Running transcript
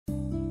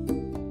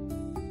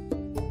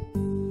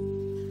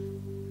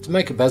To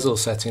make a bezel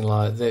setting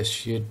like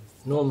this, you'd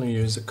normally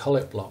use a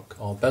collet block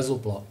or bezel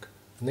block,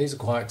 and these are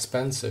quite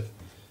expensive.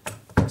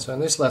 So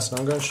in this lesson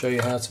I'm going to show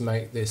you how to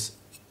make this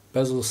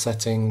bezel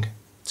setting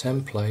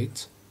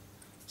template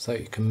so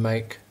that you can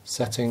make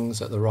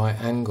settings at the right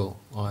angle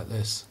like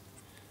this.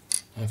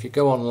 Now if you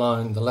go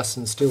online, the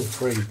lesson's still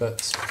free,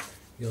 but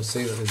you'll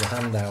see that there's a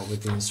handout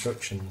with the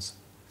instructions.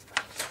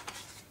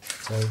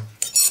 So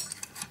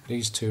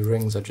these two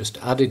rings are just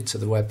added to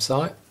the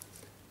website,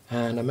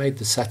 and I made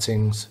the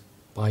settings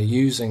by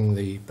using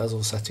the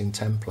bezel setting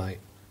template.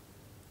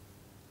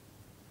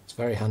 It's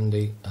very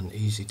handy and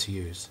easy to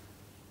use.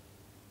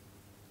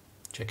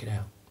 Check it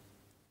out.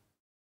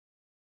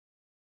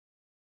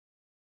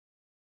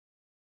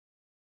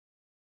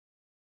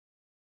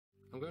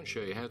 I'm going to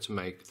show you how to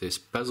make this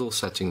bezel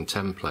setting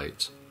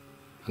template,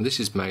 and this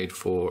is made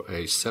for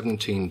a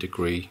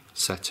 17-degree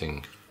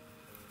setting.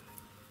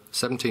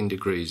 17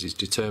 degrees is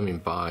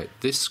determined by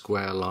this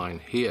square line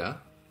here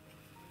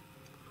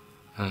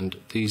and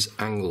these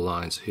angle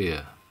lines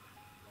here.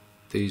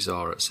 These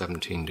are at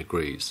 17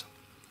 degrees.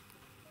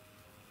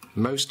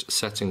 Most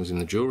settings in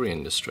the jewellery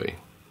industry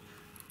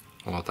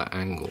are at that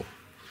angle.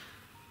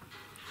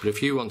 But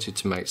if you wanted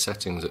to make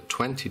settings at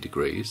 20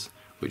 degrees,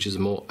 which is a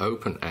more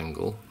open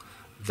angle,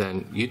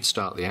 then you'd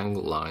start the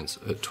angle lines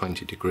at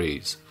 20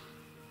 degrees.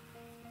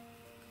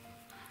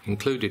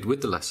 Included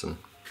with the lesson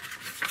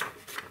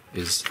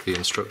is the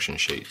instruction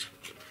sheet.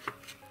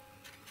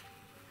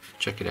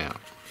 Check it out.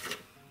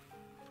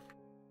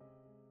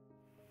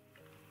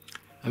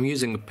 I'm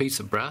using a piece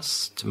of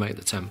brass to make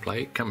the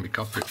template. It can be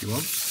copper if you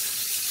want.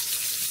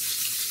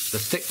 The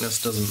thickness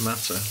doesn't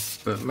matter,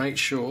 but make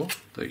sure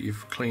that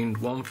you've cleaned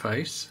one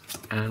face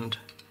and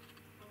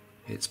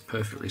it's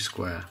perfectly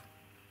square.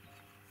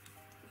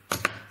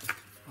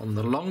 On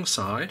the long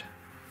side,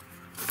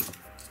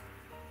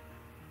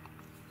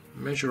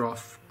 measure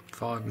off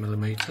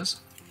 5mm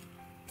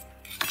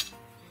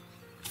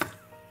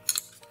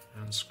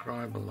and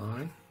scribe a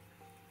line.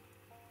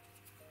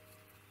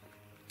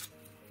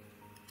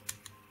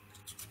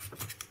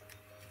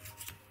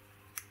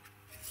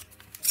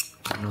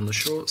 And on the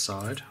short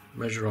side,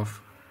 measure off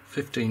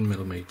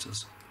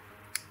 15mm.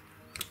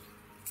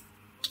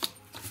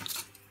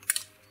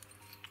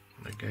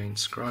 And again,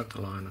 scribe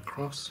the line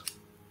across.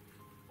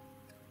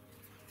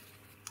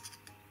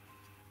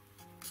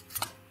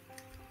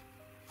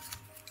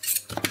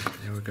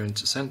 Now we're going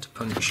to centre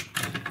punch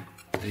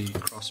the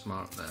cross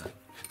mark there.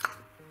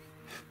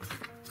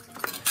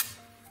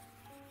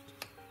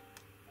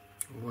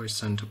 Always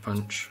centre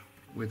punch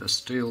with a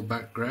steel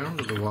background,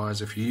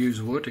 otherwise if you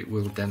use wood it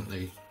will dent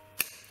the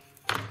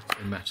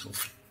metal.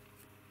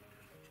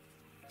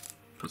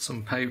 Put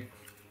some paper.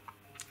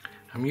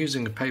 I'm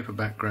using a paper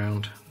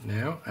background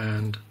now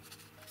and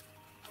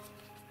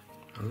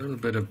a little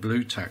bit of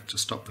blue tack to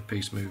stop the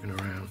piece moving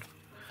around.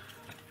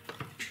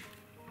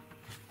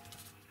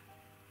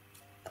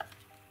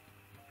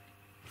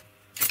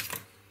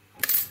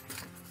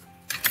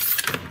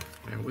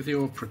 Now with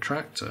your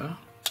protractor,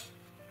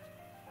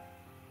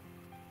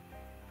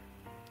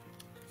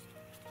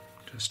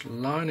 just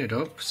line it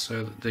up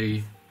so that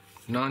the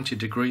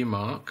 90-degree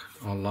mark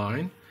or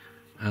line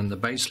and the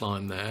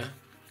baseline there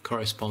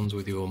corresponds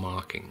with your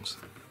markings.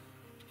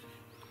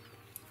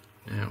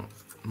 Now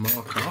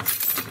mark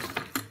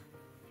off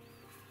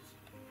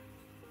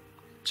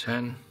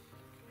 10,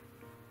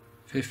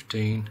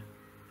 15,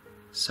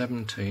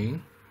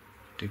 17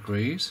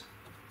 degrees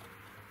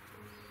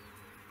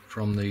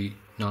from the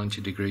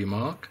 90-degree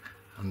mark,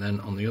 and then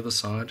on the other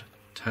side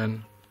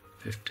 10,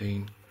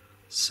 15,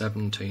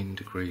 17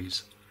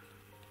 degrees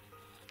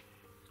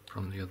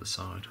from the other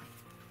side.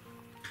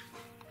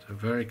 So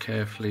very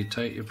carefully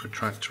take your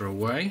protractor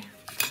away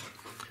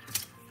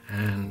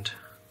and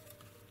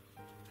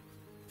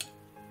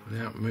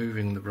without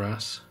moving the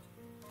brass,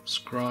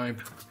 scribe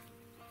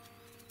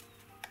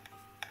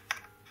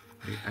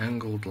the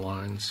angled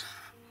lines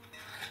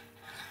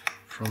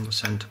from the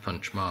centre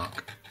punch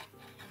mark.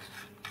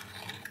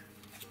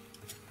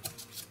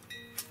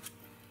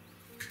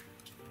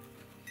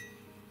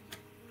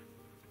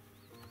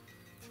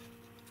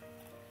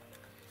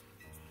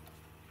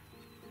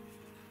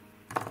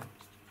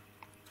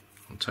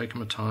 Take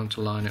my time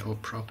to line it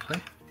up properly.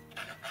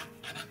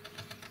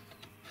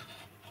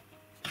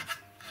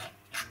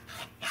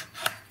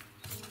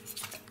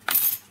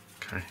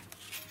 Okay.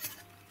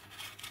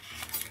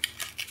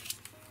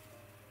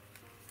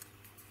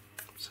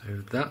 So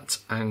that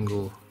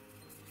angle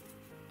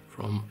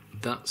from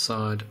that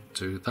side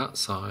to that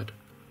side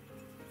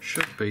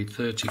should be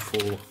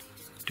 34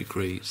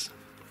 degrees.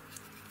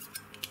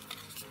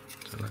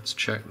 So let's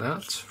check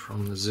that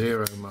from the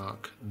 0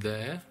 mark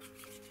there.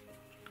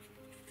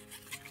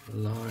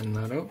 Line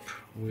that up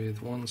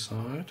with one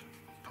side,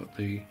 put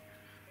the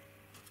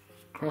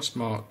cross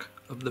mark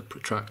of the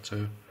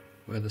protractor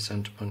where the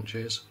centre punch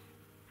is,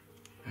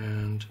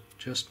 and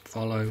just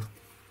follow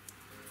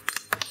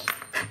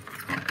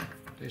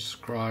this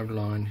scribe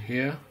line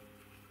here,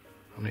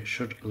 and it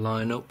should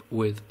line up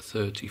with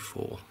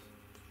 34.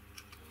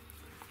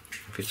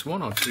 If it's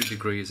 1 or 2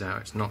 degrees out,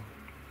 it's not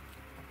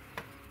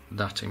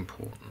that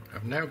important.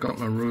 I've now got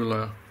my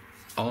ruler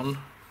on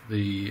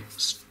the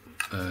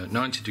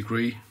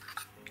 90-degree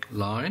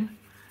line,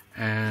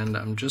 and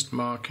I'm just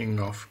marking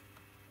off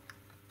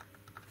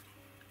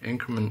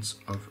increments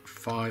of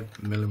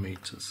 5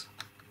 millimeters.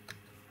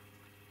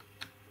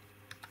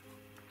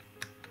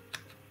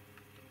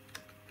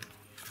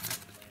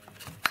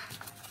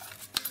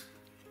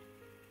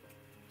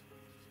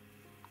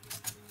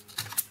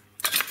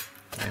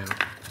 Now,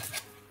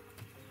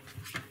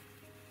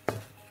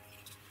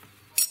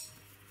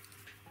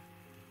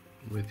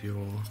 with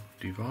your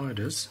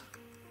dividers,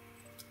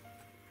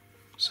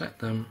 set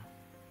them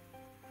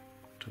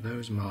to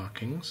those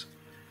markings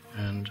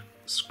and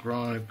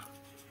scribe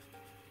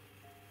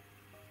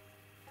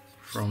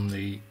from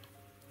the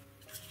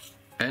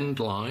end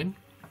line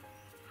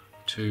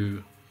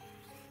to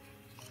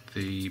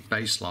the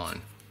baseline.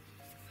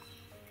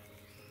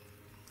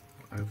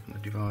 Open the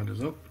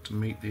dividers up to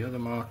meet the other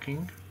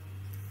marking,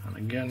 and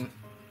again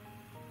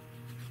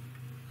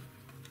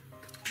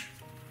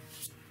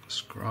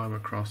scribe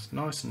across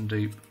nice and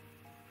deep.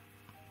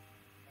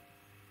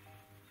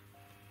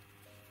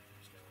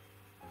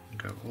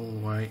 Go all the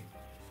way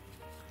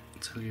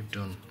until you've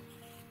done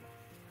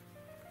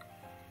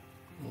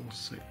all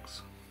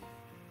 6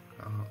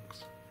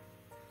 arcs.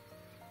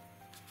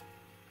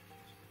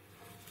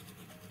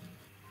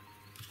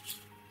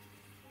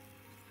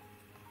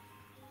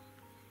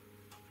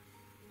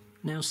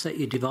 Now set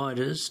your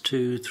dividers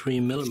to 3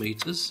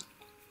 millimeters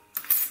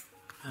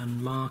and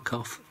mark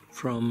off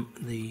from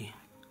the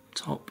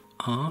top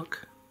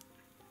arc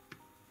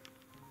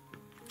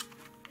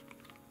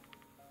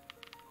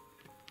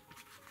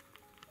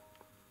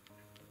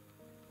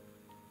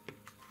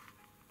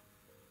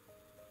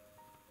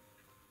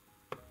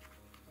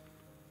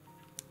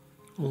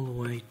all the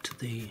way to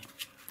the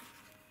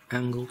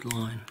angled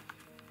line.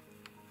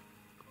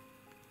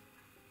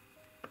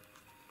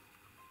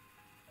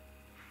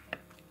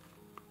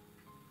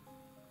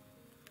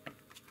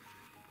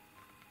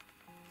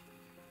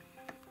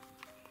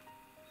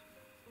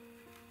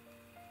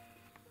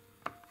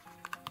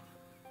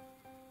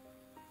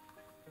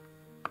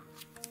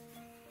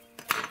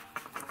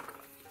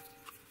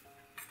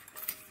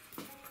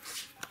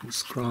 And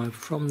scribe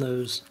from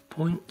those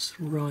points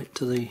right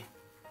to the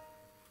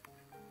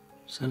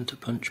center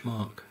punch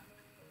mark.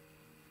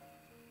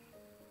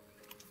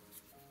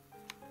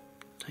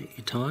 Take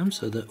your time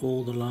so that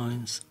all the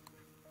lines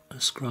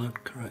are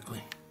scribed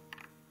correctly.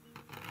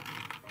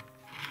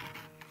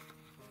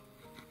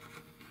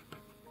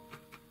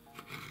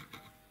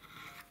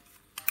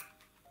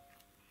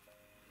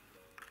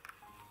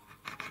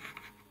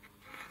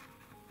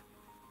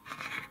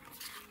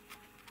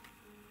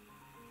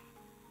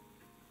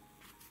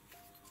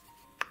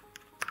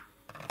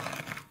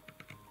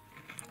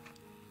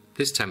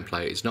 This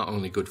template is not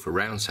only good for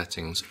round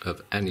settings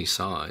of any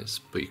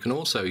size, but you can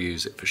also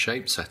use it for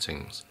shape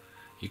settings.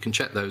 You can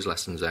check those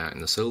lessons out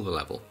in the silver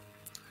level,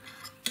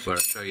 where I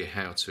show you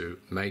how to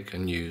make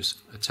and use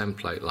a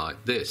template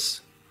like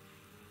this,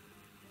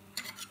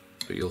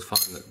 but you'll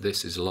find that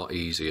this is a lot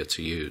easier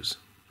to use.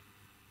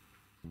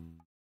 For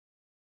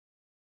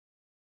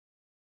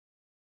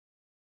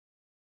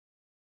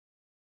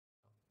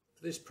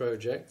this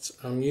project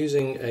I'm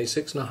using a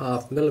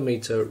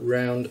 6.5mm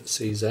round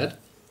CZ,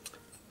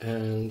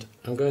 and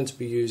I'm going to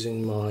be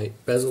using my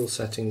bezel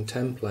setting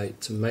template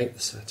to make the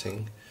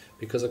setting,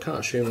 because I can't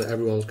assume that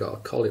everyone's got a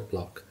collet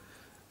block,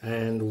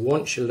 and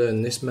once you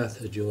learn this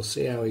method you'll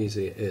see how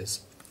easy it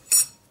is.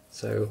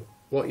 So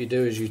what you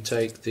do is you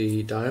take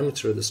the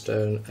diameter of the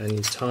stone and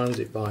you times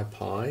it by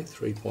pi,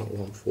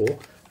 3.14,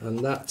 and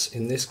that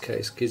in this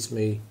case gives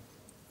me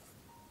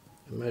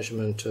a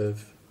measurement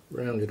of,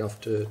 rounded off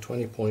to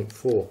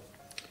 20.4.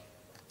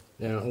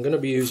 Now I'm going to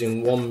be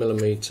using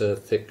 1mm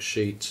thick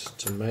sheet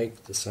to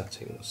make the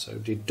setting, so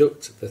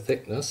deduct the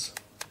thickness,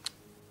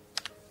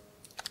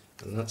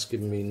 and that's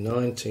giving me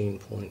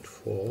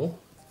 19.4.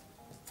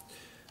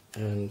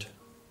 And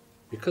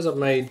because I've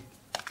made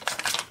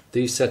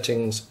these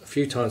settings a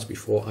few times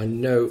before, I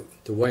know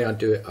the way I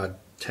do it, I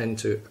tend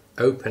to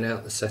open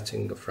out the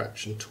setting a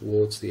fraction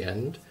towards the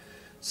end,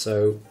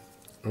 so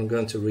I'm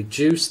going to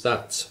reduce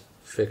that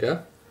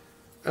figure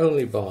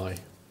only by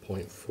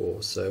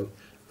 0.4. So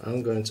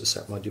I'm going to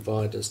set my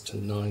dividers to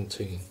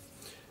 19.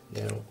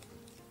 Now,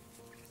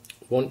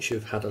 once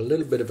you've had a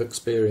little bit of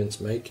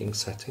experience making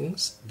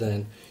settings,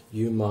 then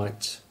you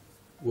might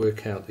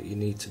work out that you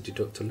need to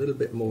deduct a little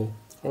bit more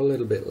or a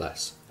little bit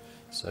less.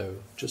 So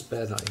just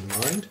bear that in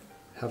mind.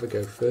 Have a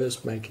go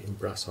first, make it in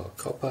brass or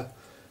copper,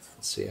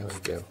 and see how you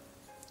go.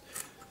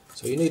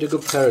 So you need a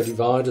good pair of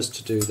dividers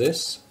to do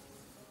this.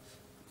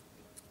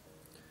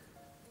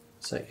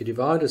 Set your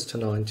dividers to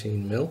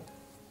 19mm.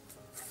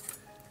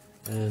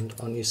 And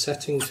on your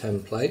setting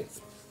template,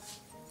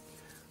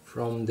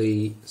 from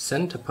the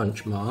center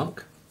punch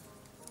mark,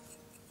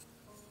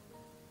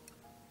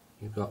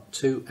 you've got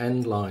 2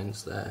 end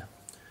lines there.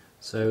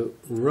 So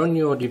run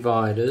your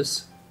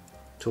dividers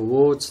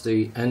towards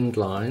the end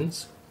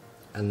lines,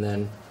 and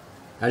then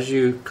as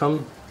you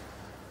come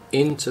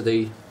into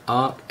the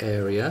arc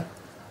area,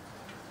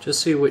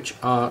 Just see which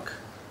arc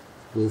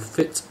will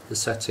fit the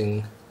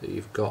setting that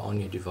you've got on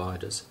your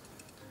dividers.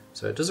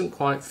 So it doesn't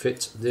quite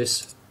fit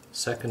this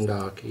second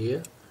arc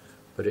here,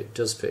 but it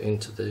does fit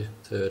into the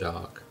third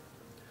arc.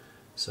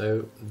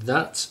 So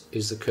that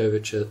is the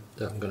curvature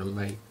that I'm going to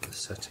make the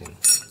setting.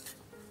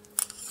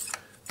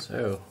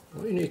 So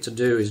what you need to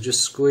do is just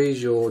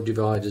squeeze your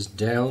dividers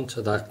down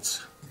to that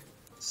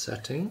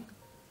setting,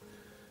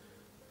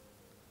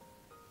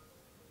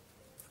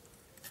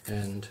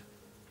 and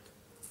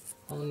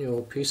on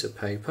your piece of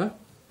paper,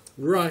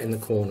 right in the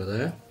corner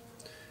there,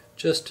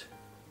 just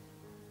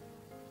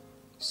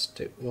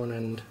stick one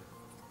end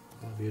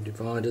of your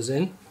dividers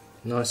in,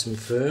 nice and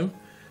firm.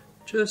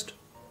 Just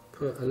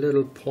put a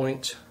little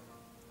point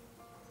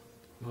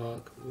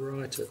mark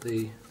right at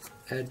the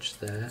edge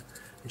there.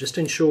 Just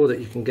ensure that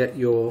you can get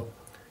your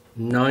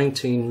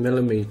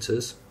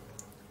 19mm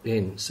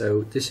in.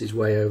 So this is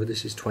way over,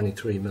 this is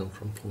 23mm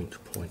from point to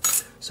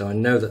point. So I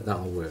know that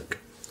that'll work.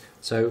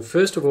 So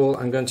first of all,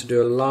 I'm going to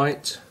do a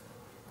light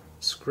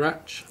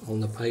scratch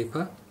on the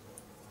paper.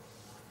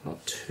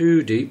 Not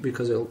too deep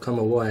because it'll come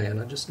away, and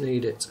I just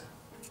need it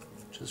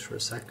just for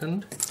a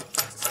second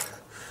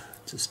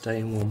to stay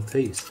in one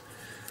piece.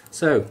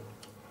 So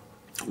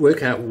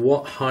work out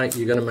what height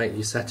you're going to make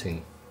your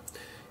setting.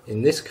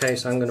 In this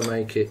case I'm going to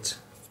make it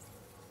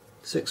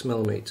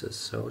 6mm,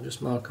 so I'll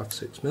just mark off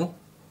 6mm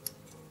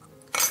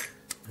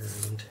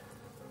and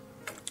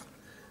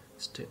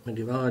stick my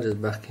dividers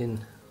back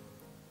in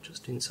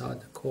just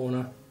inside the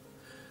corner,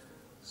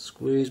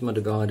 squeeze my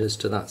dividers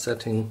to that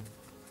setting,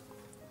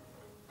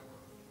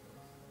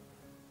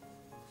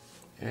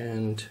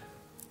 and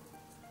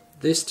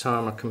this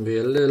time I can be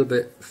a little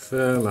bit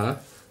firmer.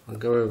 I'll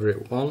go over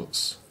it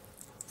once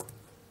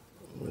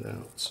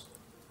without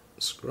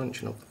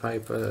scrunching up the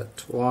paper,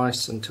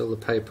 twice until the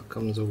paper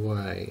comes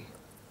away.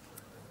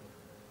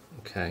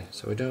 Okay,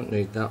 so we don't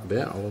need that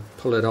bit. I'll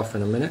pull it off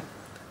in a minute.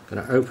 I'm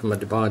going to open my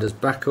dividers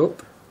back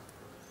up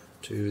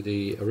to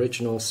the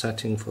original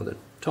setting for the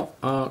top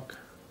arc.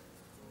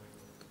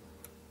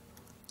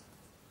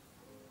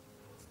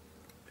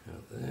 Go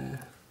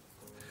there,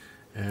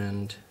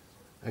 and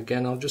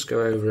again I'll just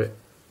go over it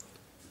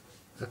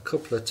a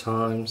couple of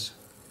times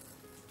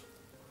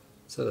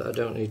so that I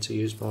don't need to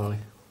use my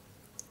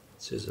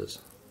scissors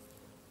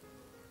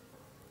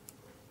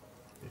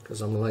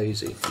because I'm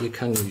lazy. You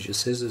can use your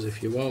scissors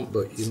if you want,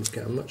 but you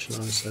get a much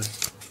nicer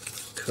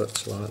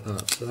cuts like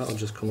that, so that'll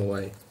just come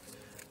away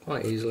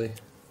quite easily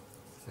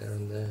there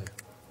and there.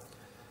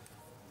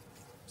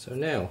 So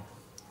now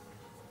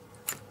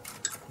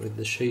with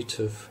the sheet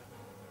of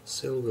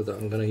silver that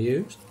I'm going to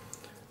use,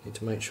 I need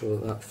to make sure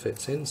that that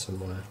fits in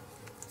somewhere.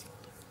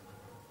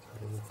 So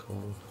look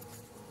on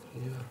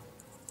here,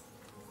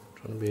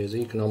 trying to be as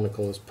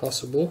economical as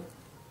possible,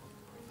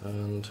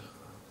 and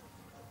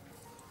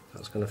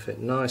that's going to fit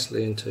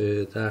nicely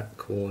into that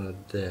corner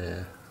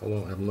there. I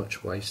won't have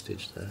much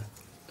wastage there.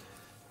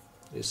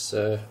 This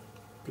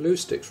glue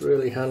stick's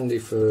really handy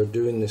for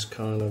doing this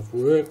kind of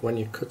work when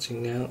you're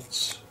cutting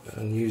out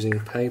and using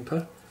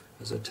paper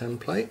as a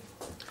template.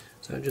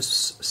 So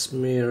just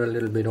smear a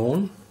little bit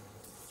on.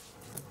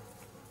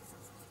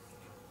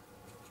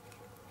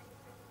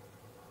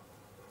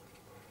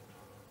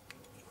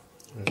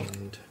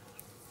 And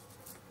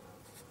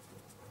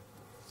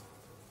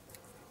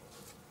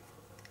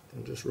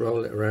just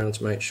roll it around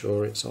to make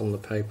sure it's on the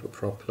paper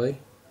properly.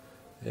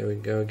 There we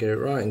go, get it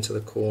right into the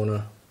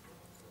corner.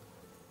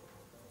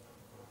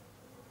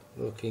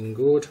 Looking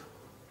good.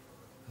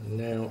 And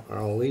now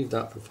I'll leave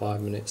that for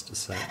 5 minutes to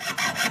set.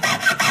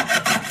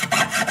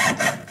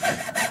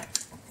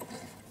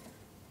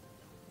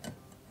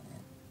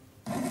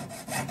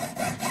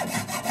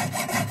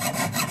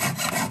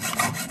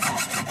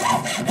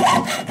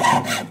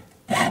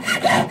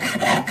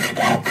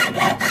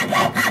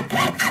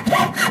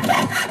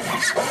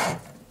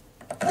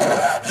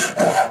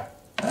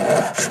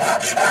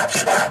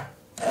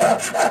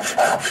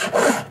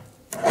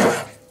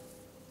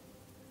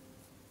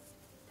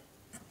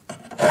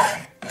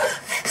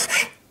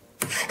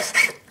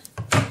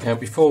 Now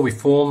before we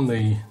form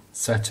the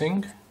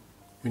setting,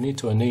 we need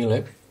to anneal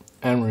it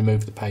and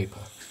remove the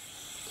paper.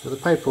 So the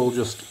paper will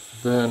just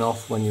burn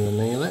off when you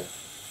anneal it.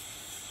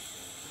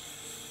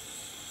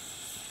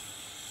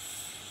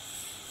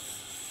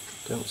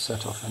 Don't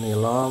set off any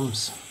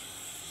alarms.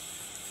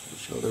 Make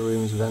sure the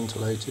room is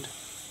ventilated.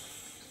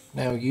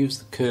 Now use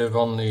the curve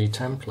on the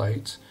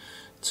template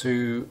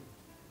to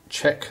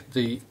check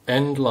the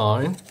end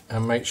line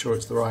and make sure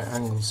it's the right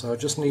angle. So I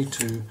just need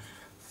to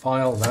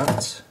file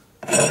that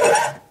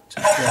to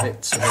get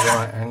it to the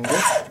right angle,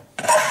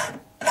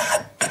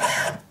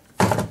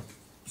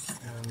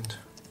 and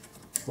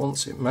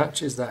once it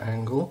matches that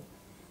angle,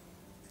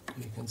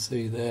 you can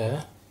see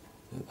there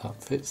that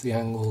that fits the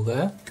angle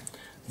there.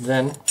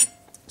 Then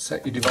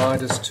set your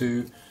dividers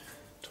to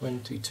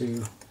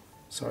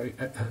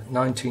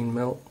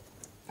 19mm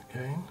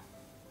again.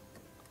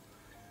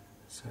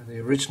 So the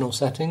original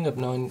setting of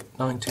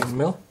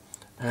 19mm,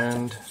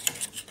 and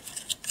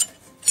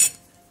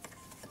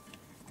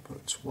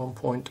put one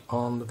point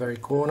on the very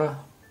corner,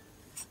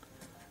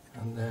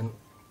 and then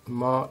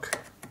mark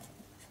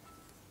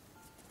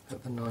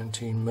at the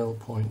 19mm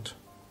point.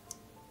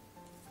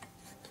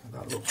 So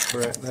that looks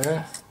correct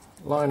there.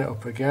 Line it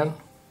up again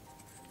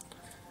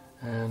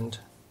and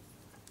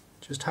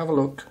just have a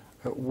look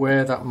at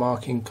where that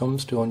marking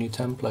comes to on your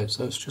template.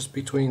 So it's just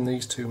between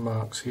these two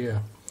marks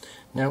here.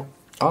 Now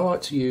I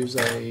like to use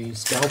a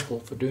scalpel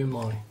for doing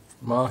my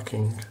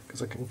marking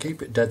because I can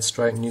keep it dead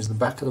straight and use the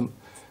back of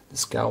the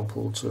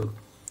scalpel to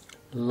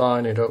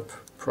line it up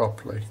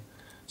properly.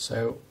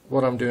 So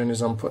what I'm doing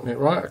is I'm putting it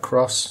right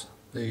across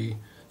the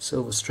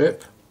silver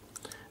strip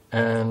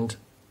and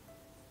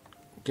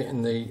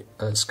getting the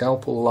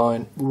scalpel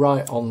line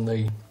right on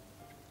the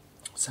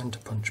centre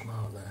punch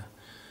mark there.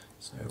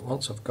 So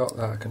once I've got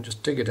that, I can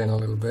just dig it in a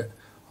little bit,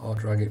 I'll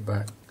drag it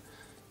back.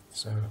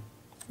 So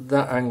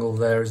that angle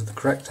there is the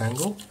correct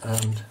angle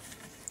and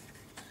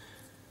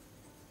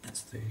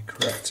it's the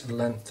correct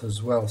length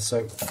as well.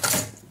 So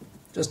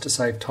just to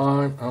save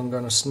time, I'm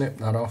going to snip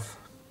that off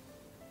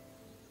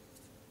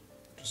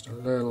just a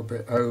little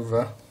bit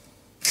over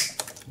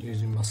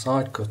using my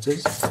side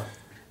cutters,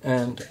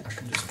 and I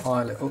can just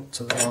file it up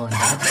to the line.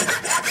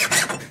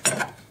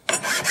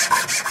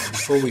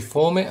 Before we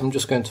form it, I'm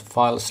just going to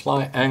file a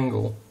slight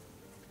angle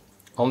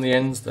on the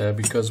ends there,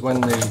 because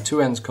when the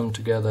two ends come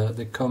together,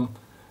 they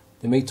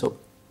meet up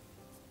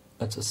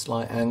at a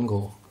slight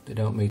angle. They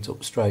don't meet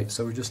up straight,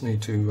 so we just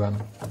need to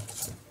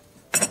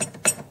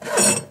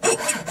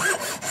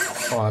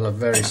file a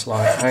very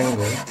slight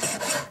angle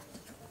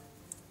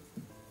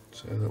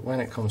so that when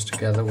it comes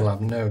together we'll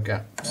have no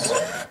gaps.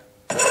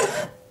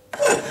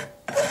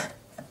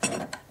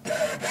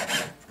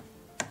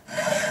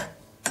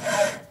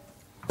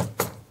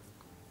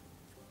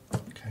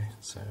 Okay,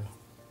 so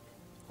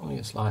only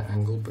a slight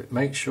angle, but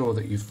make sure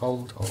that you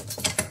fold or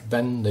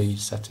bend the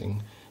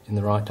setting in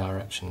the right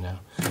direction now.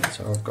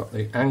 So I've got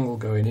the angle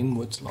going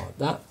inwards like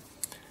that,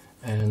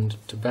 and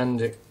to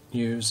bend it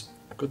use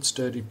a good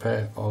sturdy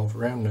pair of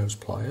round nose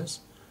pliers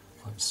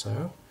like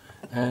so,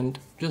 and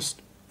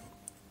just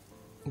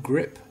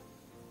grip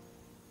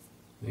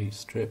the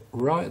strip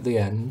right at the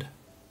end,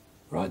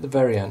 right at the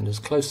very end, as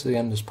close to the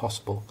end as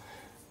possible,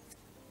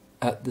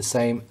 at the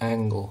same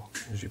angle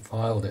as you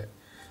filed it.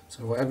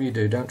 So whatever you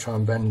do, don't try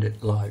and bend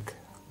it like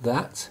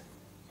that,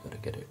 you've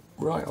got to get it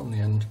right on the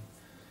end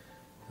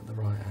at the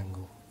right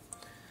angle.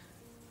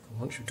 And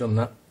once you've done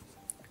that,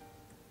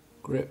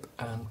 grip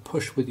and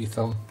push with your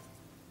thumb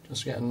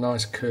just to get a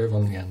nice curve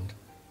on the end.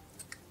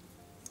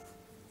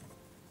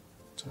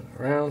 Turn it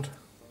around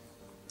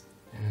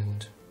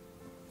and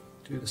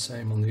do the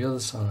same on the other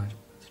side,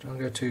 so don't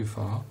go too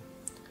far.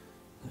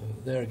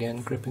 There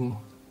again, gripping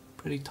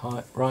pretty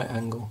tight, right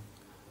angle,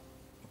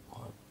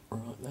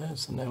 right there,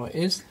 so now it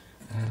is,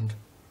 and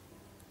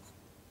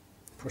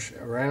push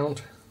it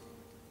around,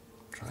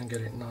 try and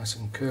get it nice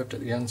and curved at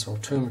the end. So I'll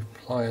turn my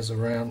pliers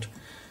around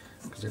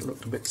because it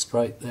looked a bit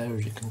straight there,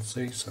 as you can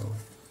see, so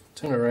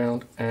turn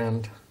around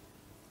and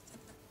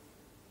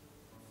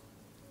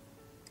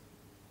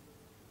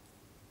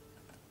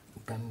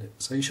bend it.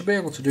 So you should be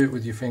able to do it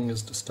with your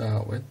fingers to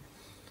start with,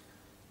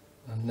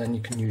 and then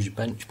you can use your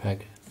bench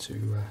peg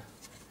to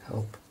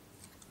help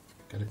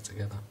get it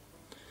together.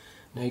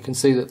 Now you can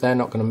see that they're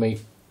not going to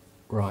meet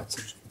right,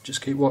 so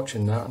just keep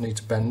watching that. I need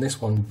to bend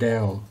this one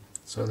down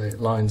so that it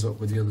lines up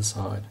with the other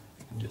side.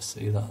 You can just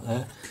see that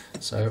there.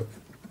 So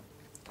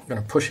I'm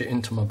going to push it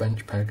into my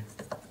bench peg.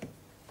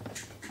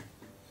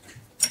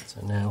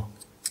 So now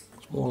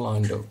it's more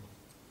lined up.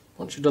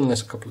 Once you've done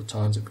this a couple of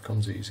times, it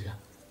becomes easier.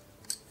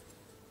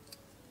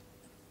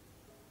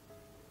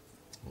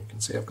 You can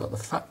see I've got the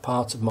fat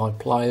part of my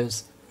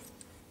pliers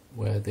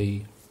where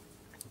the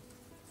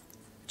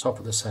top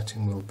of the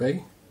setting will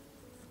be,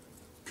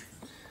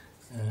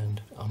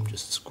 and I'm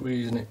just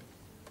squeezing it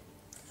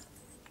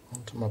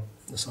onto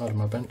the side of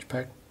my bench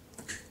peg.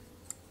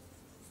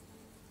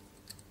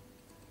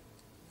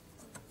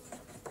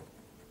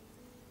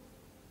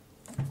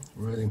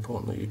 Really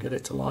important that you get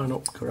it to line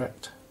up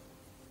correct.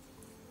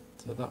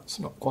 So that's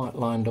not quite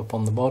lined up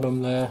on the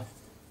bottom there.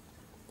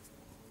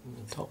 And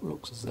the top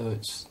looks as though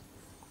it's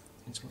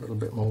a little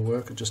bit more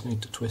work. I just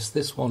need to twist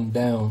this one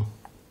down.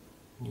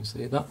 Can you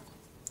see that?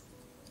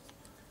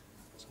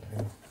 So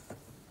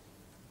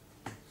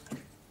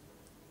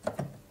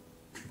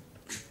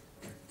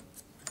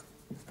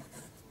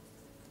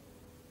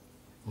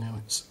now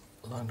it's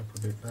lined up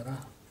a bit better.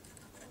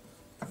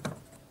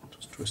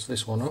 Just twist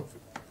this one up.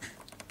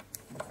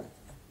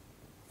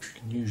 You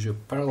can use your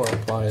parallel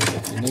pliers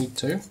if you need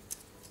to.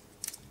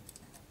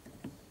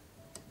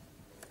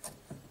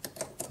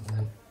 And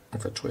then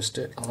if I twist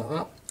it like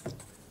that,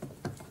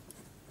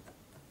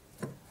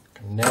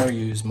 now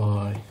use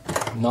my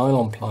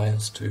nylon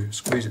pliers to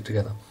squeeze it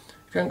together.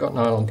 If you haven't got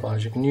nylon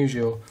pliers, you can use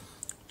your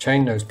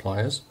chain nose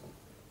pliers.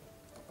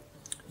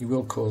 You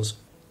will cause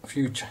a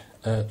few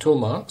tool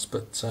marks,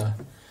 but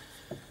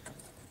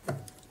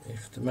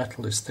if the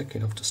metal is thick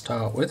enough to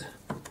start with,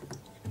 you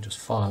can just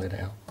file it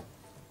out.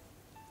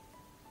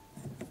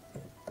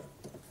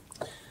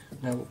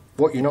 Now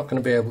what you're not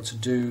going to be able to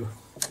do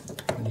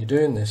when you're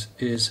doing this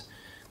is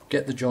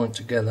get the joint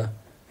together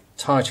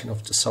tight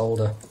enough to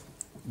solder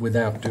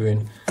without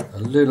doing a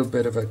little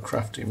bit of a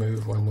crafty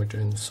move when we're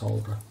doing the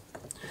solder,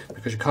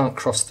 because you can't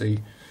cross the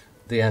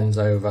ends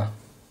over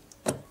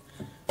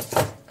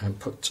and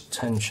put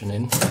tension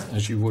in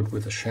as you would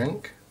with a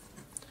shank.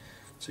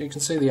 So you can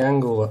see the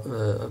angle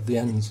of the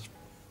ends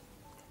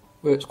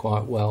works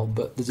quite well,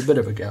 but there's a bit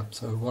of a gap,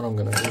 so what I'm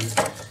going to do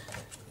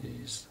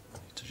is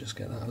to just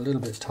get that a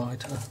little bit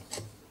tighter.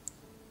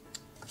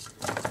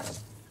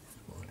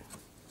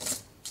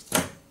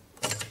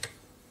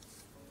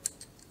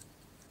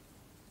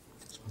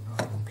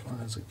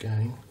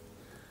 Again,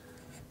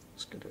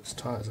 let's get it as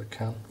tight as I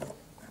can.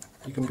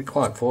 You can be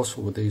quite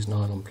forceful with these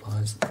nylon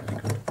pliers, they're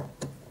pretty good.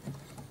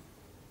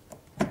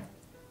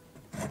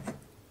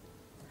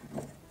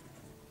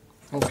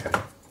 Okay,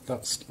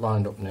 that's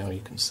lined up now,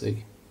 you can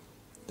see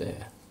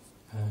there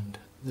and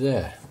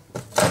there.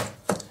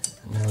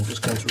 And now I'm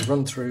just going to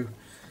run through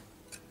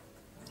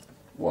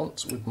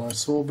once with my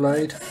saw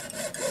blade,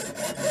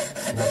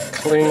 and that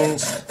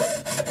cleans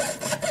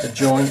the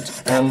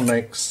joint and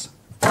makes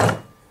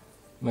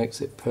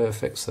it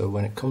perfect, so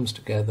when it comes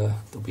together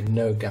there'll be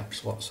no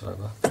gaps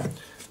whatsoever.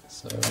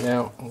 So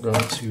now I'm going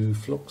to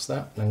flux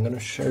that, and I'm going to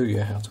show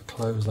you how to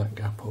close that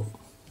gap up.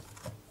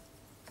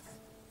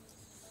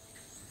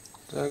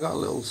 So I've got a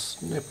little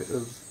snippet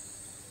of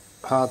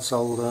hard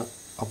solder.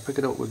 I'll pick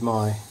it up with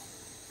my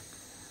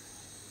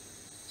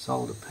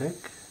solder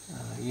pick.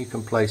 You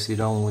can place it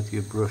on with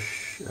your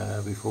brush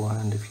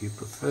beforehand if you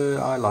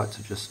prefer. I like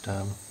to just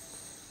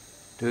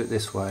do it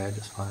this way. I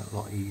just find it a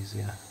lot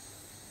easier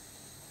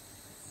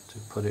to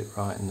put it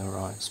right in the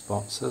right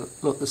spot. So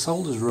look, the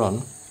solder's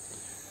run,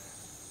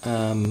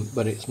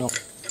 but it's not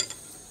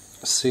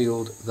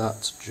sealed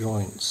that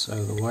joint.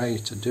 So the way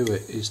to do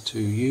it is to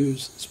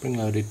use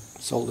spring-loaded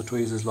solder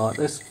tweezers like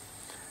this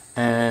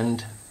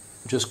and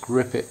just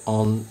grip it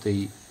on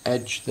the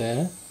edge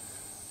there,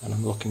 and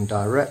I'm looking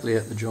directly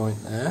at the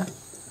joint there,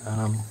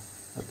 and I'm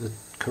at the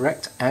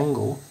correct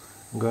angle.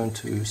 I'm going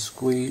to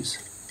squeeze,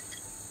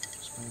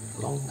 just move it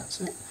along, that's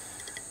it.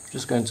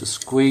 Just going to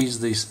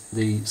squeeze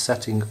the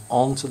setting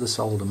onto the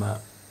solder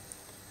mat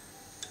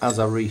as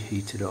I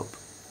reheat it up,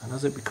 and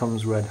as it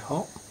becomes red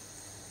hot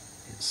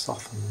it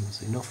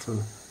softens enough for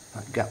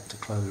that gap to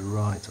close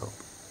right up.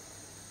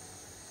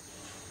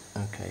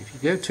 Okay, if you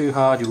go too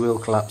hard you will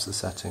collapse the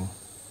setting,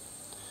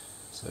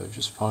 so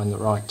just find the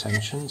right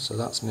tension. So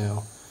that's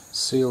now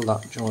sealed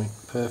that joint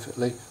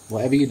perfectly.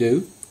 Whatever you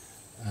do,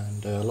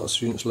 and a lot of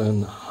students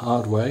learn the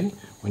hard way,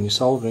 when you're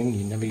soldering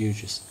you never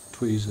use your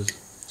tweezers,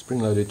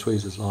 spring-loaded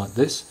tweezers like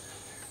this,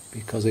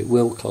 because it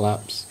will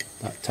collapse.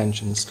 That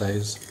tension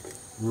stays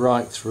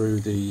right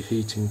through the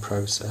heating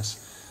process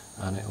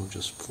and it'll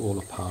just fall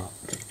apart.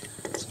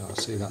 So I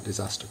see that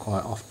disaster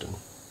quite often.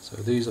 So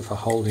these are for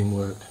holding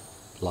work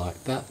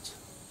like that,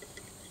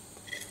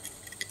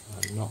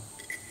 and not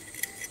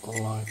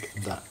like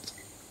that.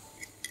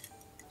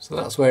 So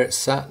that's where it's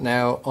sat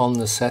now on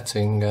the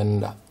setting,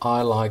 and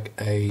I like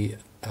a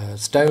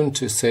stone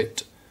to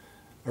sit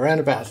around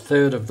about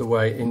 1/3 of the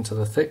way into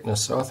the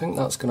thickness, so I think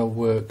that's going to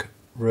work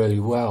really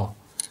well.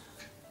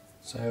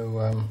 So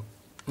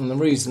and the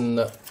reason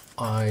that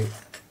I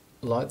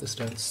like the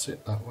stone to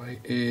sit that way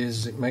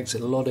is it makes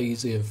it a lot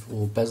easier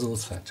for bezel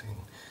setting.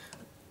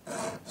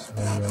 So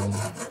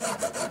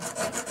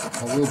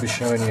I will be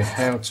showing you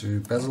how to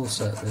bezel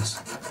set this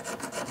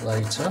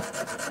later,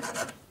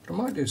 but I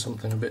might do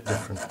something a bit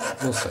different,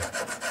 we'll see.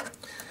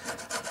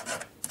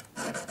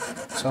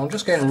 So I'm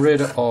just getting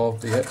rid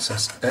of the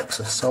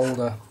excess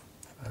solder,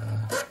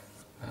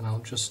 and I'll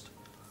just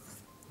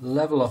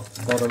level off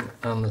the bottom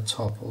and the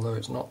top, although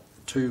it's not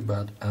too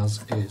bad as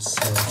is.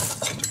 So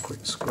just a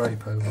quick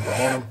scrape over the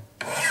bottom,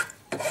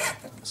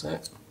 that's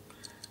it,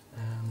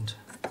 and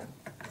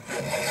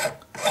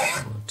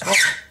on the top,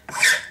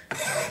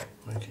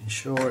 making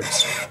sure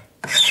it's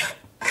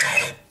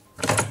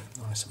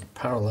nice and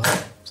parallel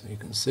so you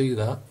can see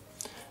that.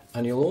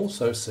 And you'll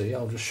also see,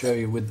 I'll just show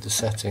you with the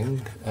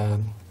setting,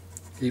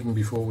 even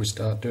before we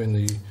start doing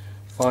the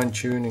fine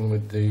tuning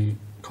with the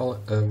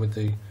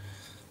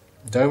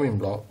doming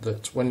block,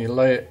 that when you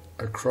lay it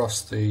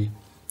across the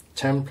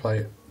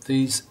template,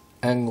 these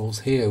angles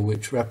here,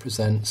 which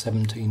represent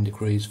 17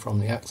 degrees from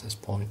the access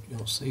point,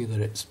 you'll see that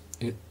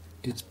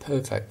it's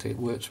perfect. It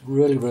works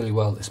really, really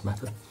well, this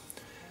method.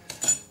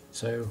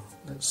 So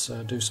let's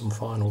do some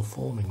final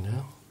forming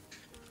now.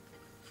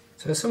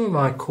 So some of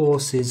my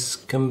courses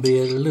can be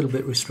a little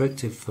bit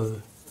restrictive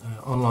for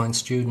online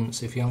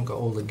students if you haven't got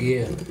all the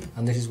gear,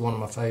 and this is one of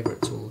my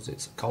favourite tools.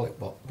 It's a collet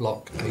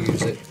block. I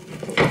use it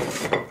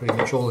pretty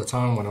much all the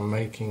time when I'm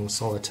making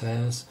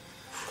solitaires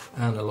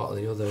and a lot of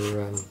the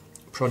other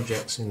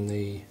projects in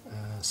the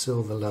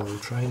silver level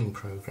training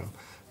program.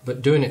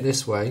 But doing it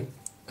this way,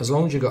 as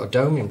long as you've got a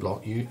doming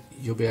block,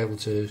 you'll be able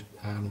to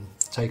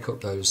take up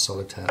those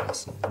solitaire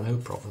lessons, no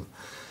problem.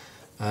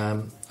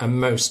 And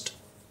most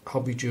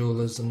hobby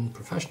jewellers and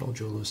professional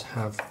jewellers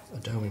have a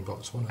doming block.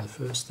 It's one of the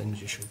first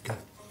things you should get.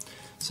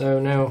 So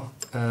now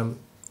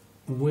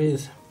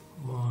with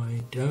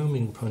my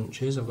doming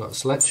punches. I've got a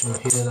selection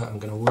here that I'm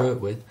going to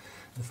work with.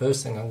 The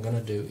first thing I'm going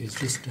to do is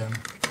just a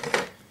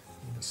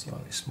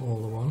slightly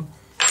smaller one.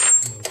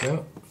 There we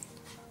go.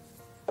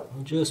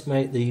 I'll just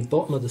make the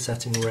bottom of the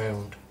setting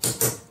round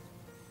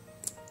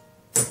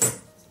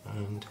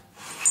and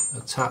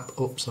a tap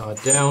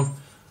upside down,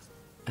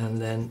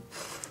 and then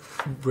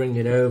bring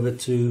it over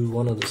to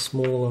one of the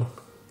smaller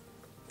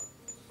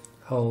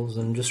holes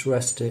and just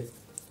rest it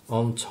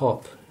on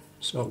top.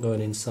 It's not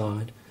going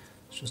inside,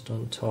 it's just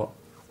on top,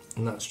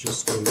 and that's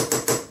just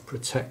to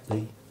protect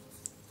the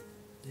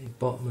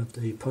bottom of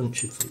the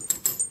punch if it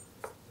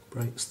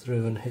breaks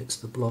through and hits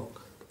the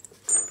block.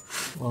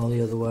 While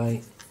the other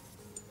way,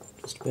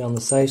 just to be on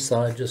the safe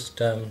side, just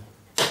tap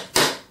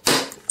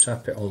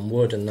it on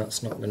wood, and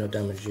that's not going to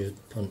damage your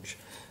punch.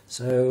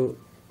 So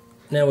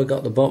now we've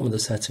got the bottom of the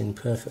setting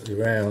perfectly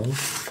round,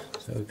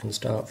 so we can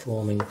start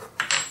forming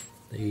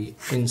the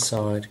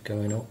inside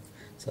going up.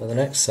 So the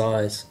next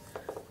size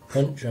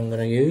punch I'm going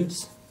to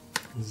use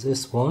is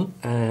this one,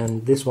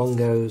 and this one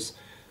goes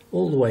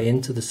all the way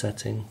into the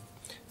setting.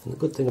 And the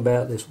good thing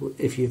about this,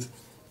 if you've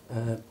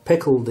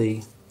pickled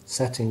the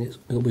setting,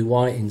 it'll be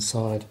white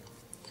inside.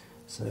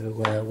 So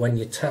when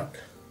you tap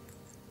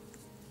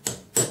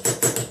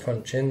the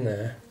punch in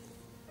there,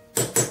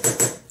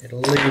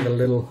 it'll leave a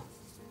little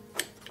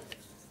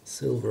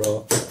silver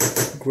or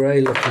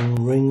grey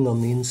looking ring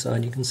on the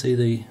inside. You can see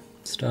the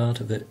start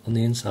of it on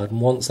the inside,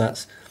 and once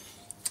that's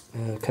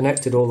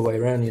connected all the way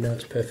around, you know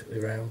it's perfectly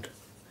round.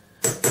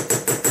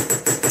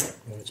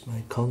 Where it's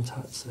made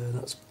contact, so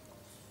that's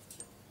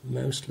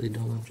mostly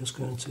done. I'm just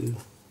going to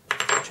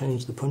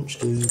change the punch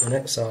to the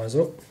next size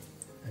up,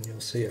 and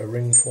you'll see a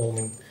ring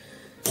forming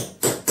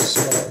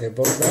slightly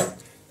above that.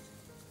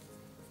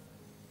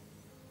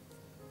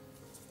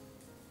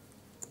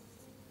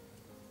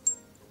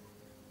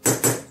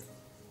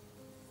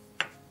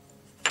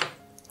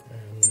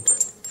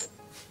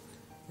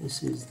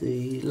 This is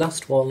the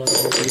last one I will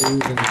use,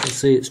 and you can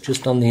see it's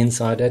just on the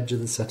inside edge of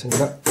the setting.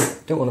 I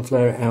don't want to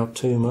flare it out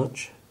too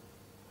much.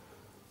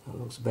 That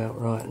looks about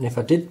right. And if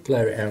I did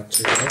flare it out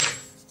too much,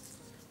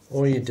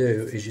 all you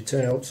do is you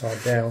turn it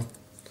upside down,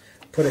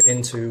 put it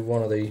into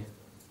one of the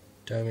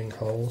doming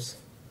holes,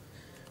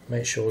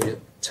 make sure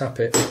you tap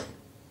it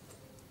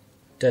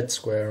dead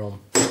square on,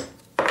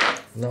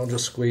 and that'll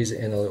just squeeze it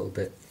in a little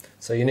bit.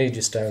 So you need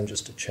your stone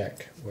just to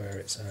check where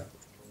it's at.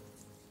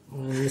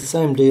 And the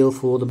same deal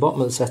for the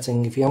bottom of the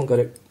setting. If you haven't got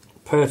it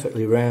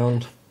perfectly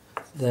round,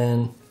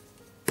 then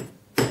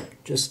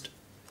just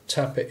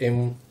tap it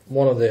in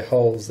one of the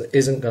holes that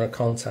isn't going to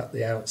contact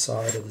the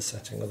outside of the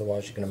setting,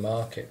 otherwise you're going to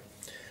mark it.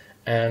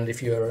 And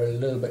if you're a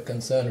little bit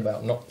concerned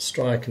about not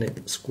striking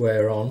it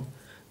square on,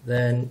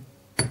 then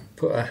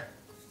put a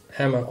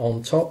hammer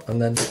on top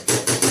and then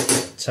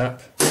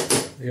tap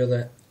the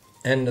other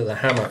end of the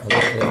hammer, and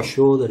that will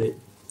ensure that it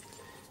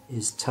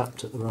is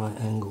tapped at the right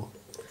angle.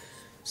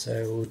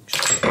 So we'll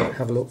just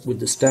have a look with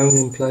the stone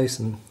in place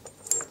and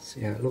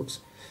see how it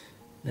looks.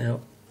 Now,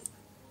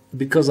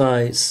 because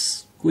I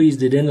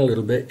squeezed it in a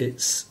little bit,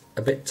 it's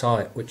a bit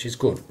tight, which is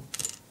good,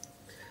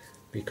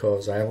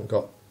 because I haven't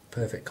got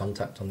perfect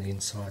contact on the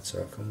inside,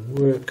 so I can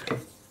work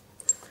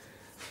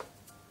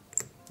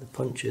the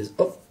punches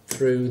up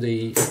through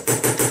the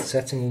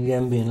setting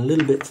again, being a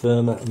little bit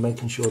firmer and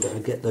making sure that I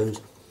get those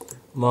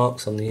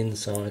marks on the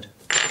inside.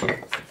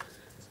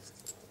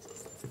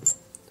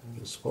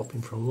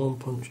 Swapping from one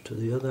punch to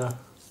the other.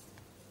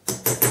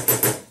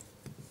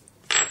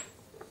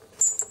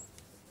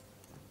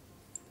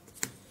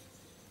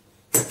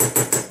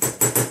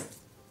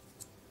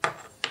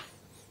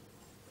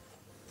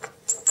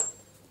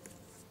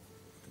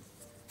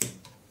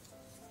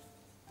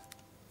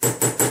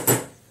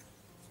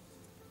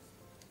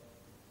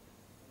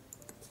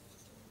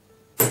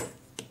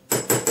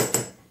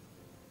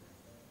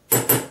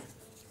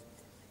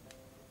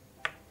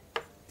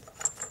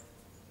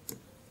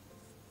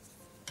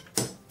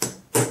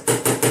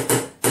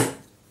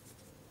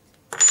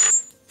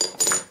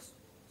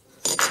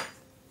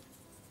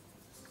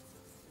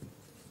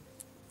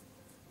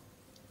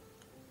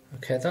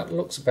 Okay, that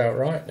looks about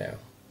right now,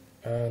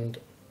 and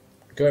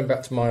going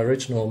back to my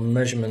original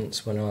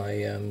measurements when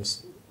I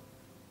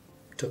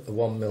took the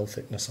 1mm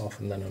thickness off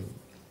and then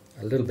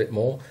a little bit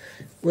more,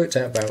 worked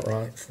out about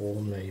right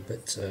for me.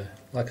 But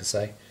like I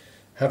say,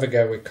 have a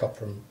go with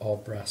copper or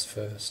brass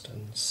first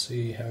and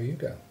see how you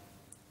go.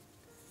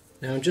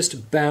 Now I'm just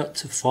about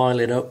to file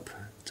it up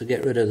to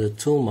get rid of the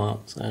tool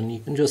marks, and you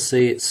can just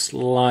see it's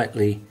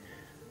slightly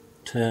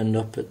turned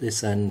up at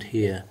this end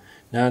here.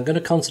 Now I'm going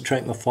to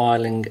concentrate my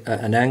filing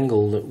at an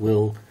angle that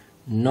will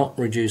not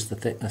reduce the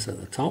thickness at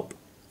the top,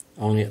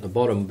 only at the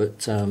bottom,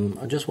 but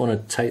I just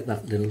want to take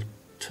that little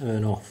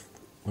turn off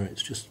where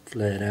it's just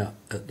flared out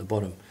at the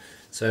bottom.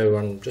 So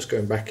I'm just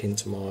going back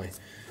into my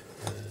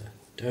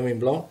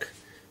doming block,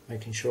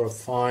 making sure I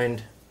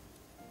find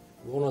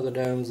one of the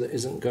domes that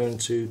isn't going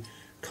to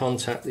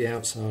contact the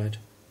outside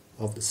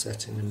of the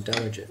setting and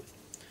damage it.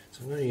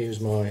 So I'm going to use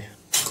my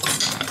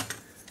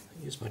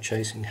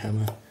chasing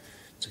hammer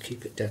to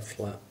keep it dead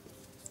flat.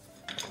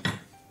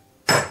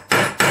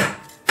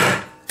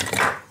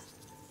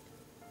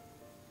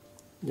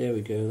 There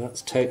we go,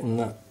 that's taken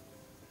that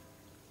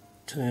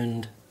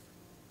turned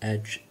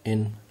edge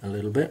in a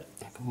little bit.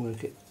 I can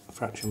work it a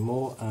fraction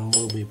more and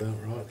we'll be about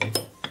right then.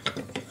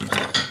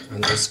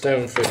 And the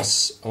stone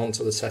fits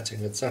onto the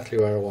setting exactly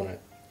where I want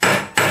it.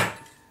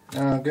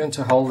 Now I'm going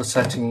to hold the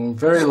setting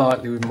very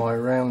lightly with my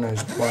round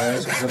nose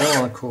pliers because I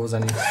don't want to cause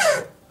any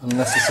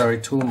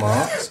unnecessary tool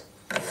marks.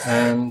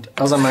 And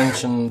as I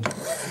mentioned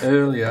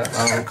earlier,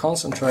 I'm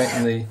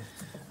concentrating the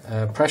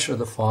pressure of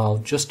the file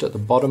just at the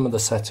bottom of the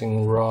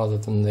setting rather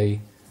than the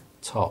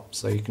top,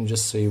 so you can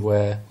just see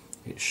where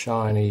it's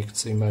shiny. You can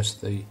see most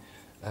of the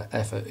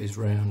effort is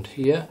round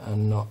here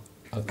and not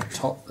at the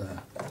top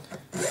there.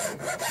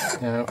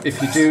 Now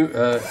if you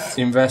do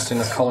invest in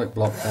a collet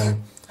block,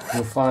 then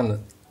you'll find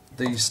that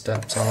these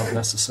steps aren't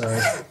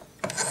necessary.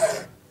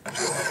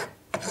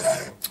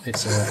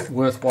 It's a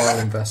worthwhile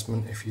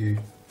investment if you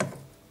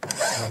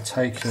are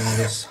taking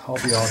this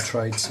hobby art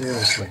trade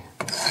seriously.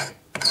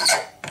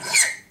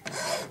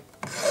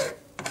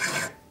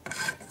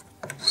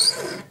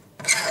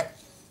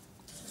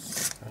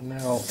 And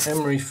now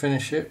emery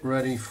finish it,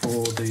 ready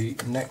for the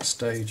next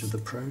stage of the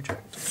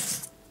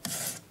project.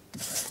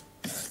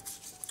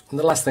 And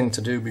the last thing to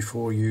do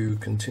before you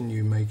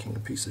continue making a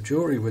piece of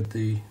jewellery with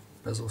the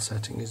bezel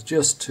setting is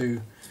just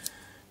to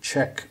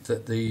check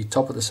that the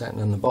top of the setting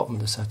and the bottom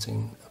of the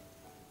setting are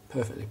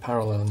perfectly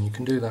parallel, and you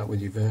can do that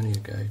with your vernier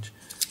gauge.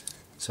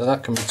 So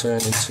that can be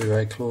turned into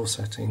a claw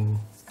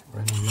setting, or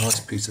a nice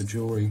piece of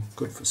jewellery,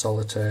 good for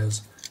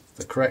solitaires,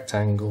 the correct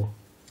angle,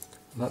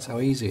 and that's how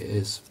easy it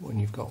is when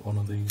you've got one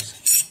of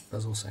these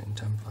bezel setting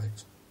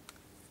templates.